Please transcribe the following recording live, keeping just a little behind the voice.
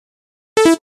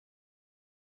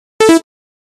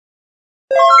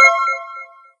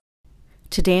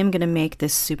Today I'm going to make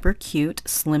this super cute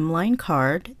slimline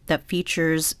card that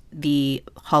features the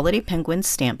Holiday Penguins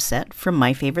stamp set from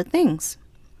My Favorite Things.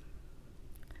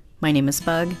 My name is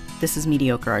Bug. This is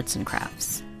Mediocre Arts and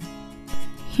Crafts.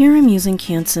 Here I'm using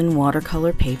Canson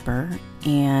watercolor paper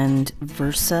and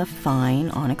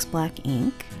VersaFine Onyx Black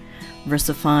ink.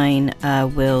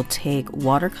 VersaFine will take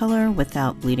watercolor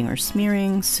without bleeding or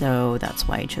smearing, so that's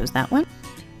why I chose that one.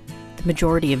 The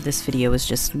majority of this video is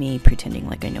just me pretending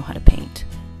like I know how to paint.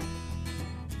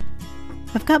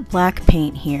 I've got black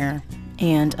paint here,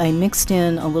 and I mixed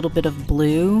in a little bit of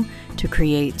blue to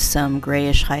create some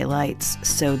grayish highlights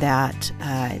so that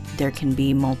there can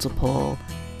be multiple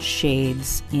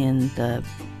shades in the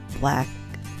black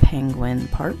penguin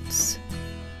parts.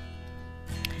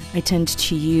 I tend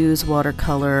to use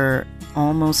watercolor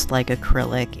almost like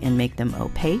acrylic and make them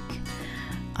opaque.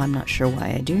 I'm not sure why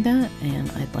I do that, and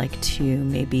I'd like to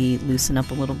maybe loosen up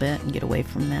a little bit and get away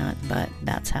from that, but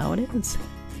that's how it is.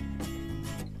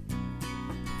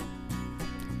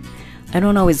 I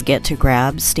don't always get to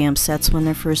grab stamp sets when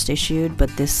they're first issued, but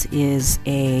this is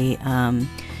a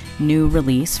new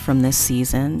release from this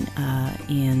season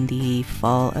in the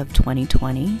fall of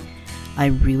 2020. I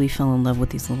really fell in love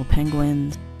with these little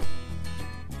penguins.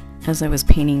 As I was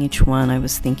painting each one, I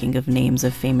was thinking of names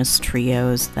of famous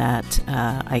trios that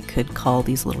I could call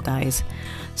these little guys.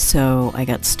 So I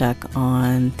got stuck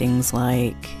on things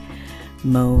like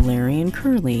Mo, Larry, and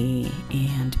Curly,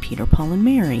 and Peter, Paul, and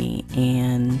Mary,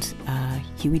 and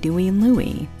Huey, Dewey, and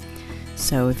Louie.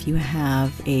 So if you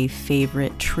have a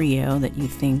favorite trio that you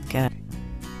think...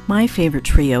 My favorite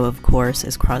trio, of course,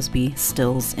 is Crosby,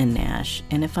 Stills, and Nash.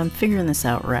 And if I'm figuring this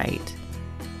out right,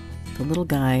 the little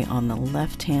guy on the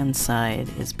left-hand side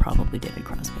is probably David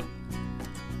Crosby.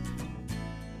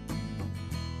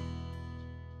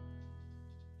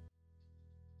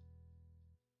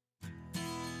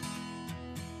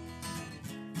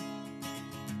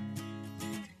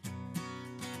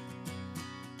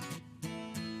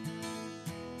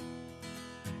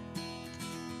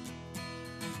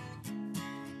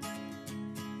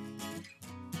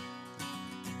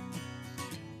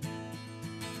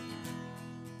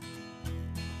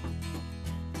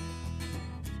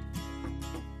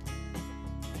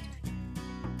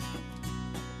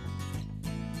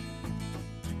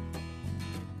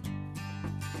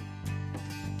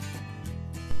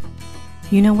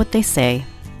 You know what they say,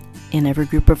 in every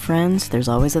group of friends, there's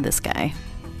always a this guy.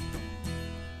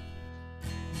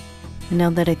 And now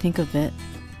that I think of it,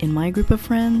 in my group of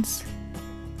friends,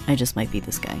 I just might be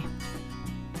this guy.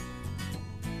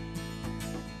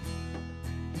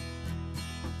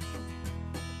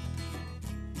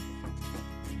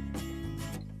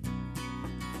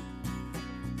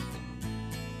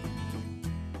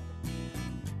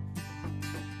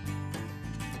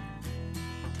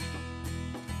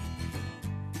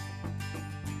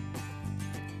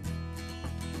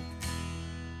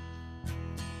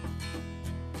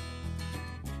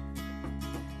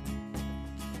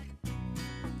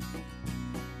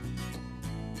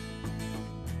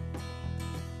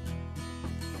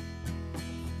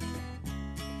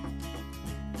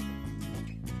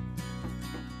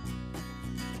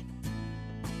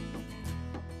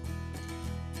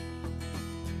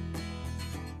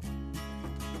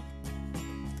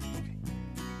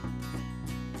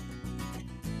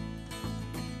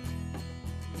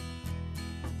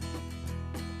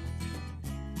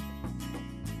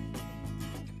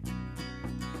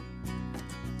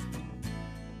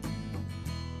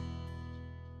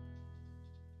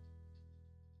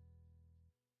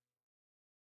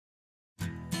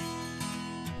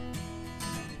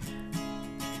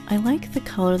 I like the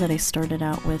color that I started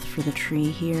out with for the tree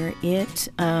here. It's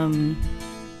a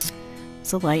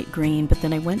light green, but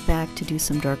then I went back to do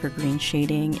some darker green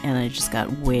shading and I just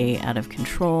got way out of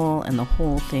control and the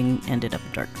whole thing ended up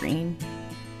dark green.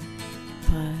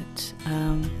 But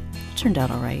it turned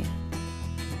out alright.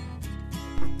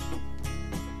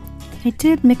 I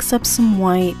did mix up some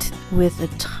white with a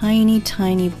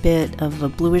tiny bit of a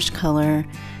bluish color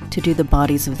to do the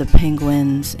bodies of the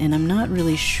penguins, and I'm not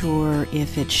really sure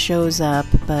if it shows up,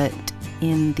 but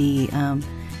in the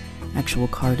actual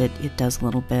card it does a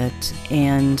little bit.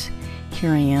 And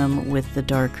here I am with the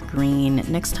dark green.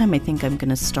 Next time I think I'm going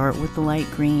to start with the light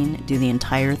green, do the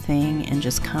entire thing, and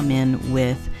just come in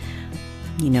with,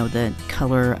 you know, the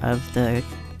color of the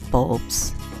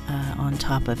bulbs on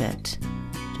top of it,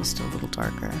 just a little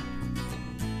darker.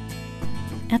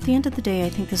 At the end of the day, I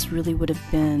think this really would have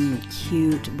been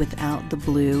cute without the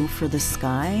blue for the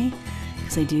sky,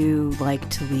 because I do like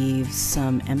to leave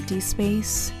some empty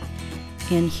space.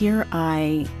 And here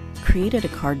I created a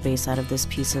card base out of this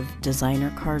piece of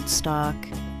designer cardstock.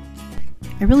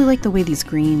 I really like the way these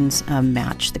greens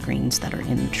match the greens that are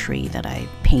in the tree that I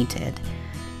painted.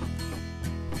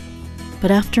 But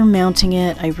after mounting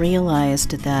it, I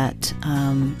realized that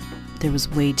there was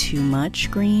way too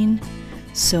much green,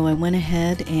 so I went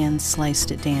ahead and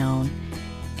sliced it down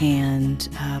and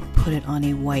put it on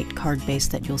a white card base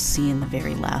that you'll see in the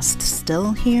very last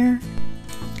still here.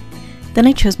 Then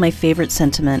I chose my favorite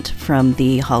sentiment from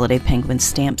the Holiday Penguin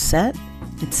stamp set.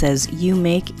 It says, "You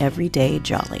make every day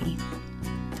jolly."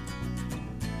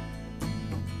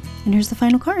 And here's the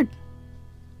final card.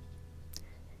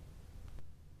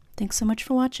 Thanks so much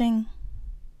for watching.